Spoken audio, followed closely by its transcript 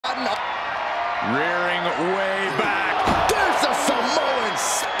gotten up. Rearing way back. There's a Samoan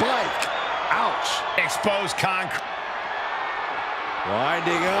spike. Ouch. Exposed concrete.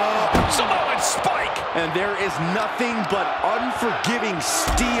 Winding up. Samoan spike. And there is nothing but unforgiving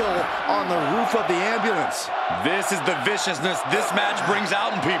steel on the roof of the ambulance. This is the viciousness this match brings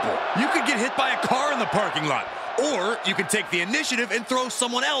out in people. You could get hit by a car in the parking lot, or you could take the initiative and throw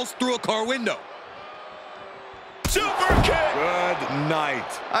someone else through a car window. Super kick! Good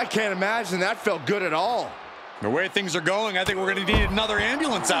night. I can't imagine that felt good at all. The way things are going, I think we're going to need another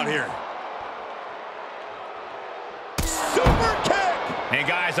ambulance out here. Super kick! Hey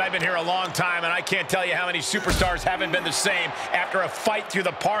guys, I've been here a long time, and I can't tell you how many superstars haven't been the same after a fight through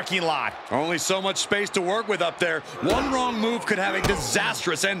the parking lot. Only so much space to work with up there. One wrong move could have a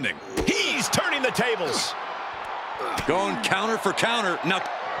disastrous ending. He's turning the tables. Going counter for counter. Now,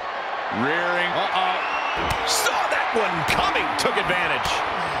 rearing. Saw that one coming. Took advantage.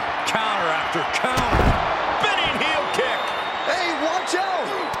 Counter after counter. Spinning heel kick. Hey, watch out.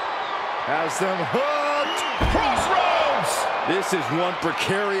 Has them hooked. Crossroads. This is one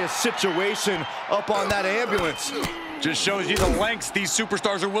precarious situation up on that ambulance. Just shows you the lengths these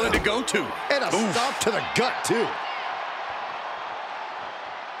superstars are willing to go to. And a stomp to the gut, too.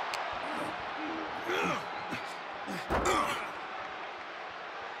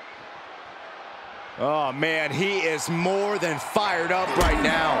 Oh, man, he is more than fired up right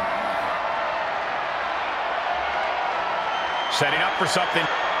now. Setting up for something.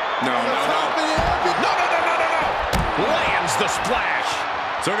 No. Lands the splash.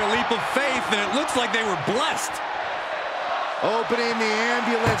 Took a leap of faith, and it looks like they were blessed. Opening the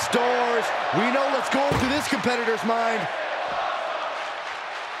ambulance doors. We know what's going through this competitor's mind.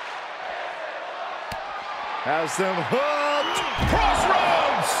 Has them hooked.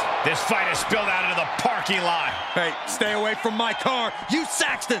 Crossroads! This fight has spilled out into the parking lot. Hey, stay away from my car. You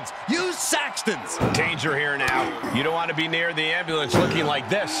Saxtons! You Saxtons! Danger here now. You don't want to be near the ambulance looking like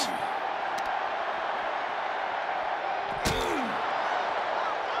this.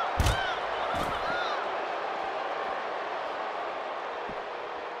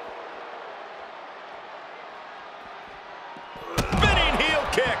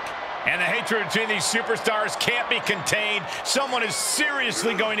 And the hatred between these superstars can't be contained. Someone is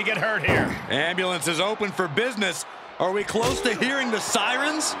seriously going to get hurt here. Ambulance is open for business. Are we close to hearing the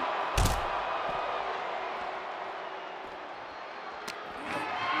sirens?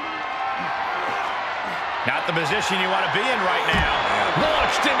 Not the position you want to be in right now.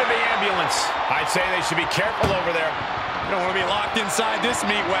 Launched into the ambulance. I'd say they should be careful over there. You don't want to be locked inside this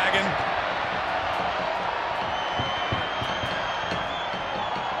meat wagon.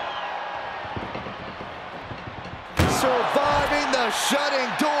 Surviving the shutting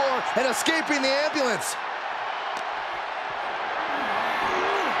door and escaping the ambulance.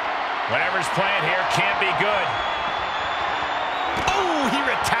 Whatever's playing here can't be good. Oh, he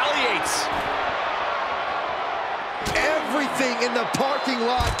retaliates. Everything in the parking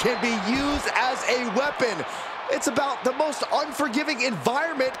lot can be used as a weapon. It's about the most unforgiving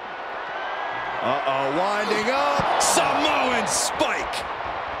environment. Winding up. Samoan spike.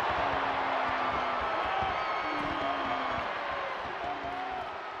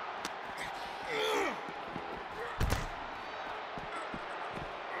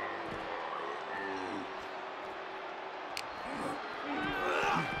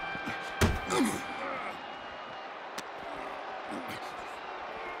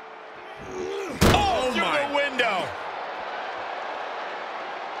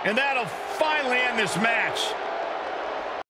 And that'll finally end this match.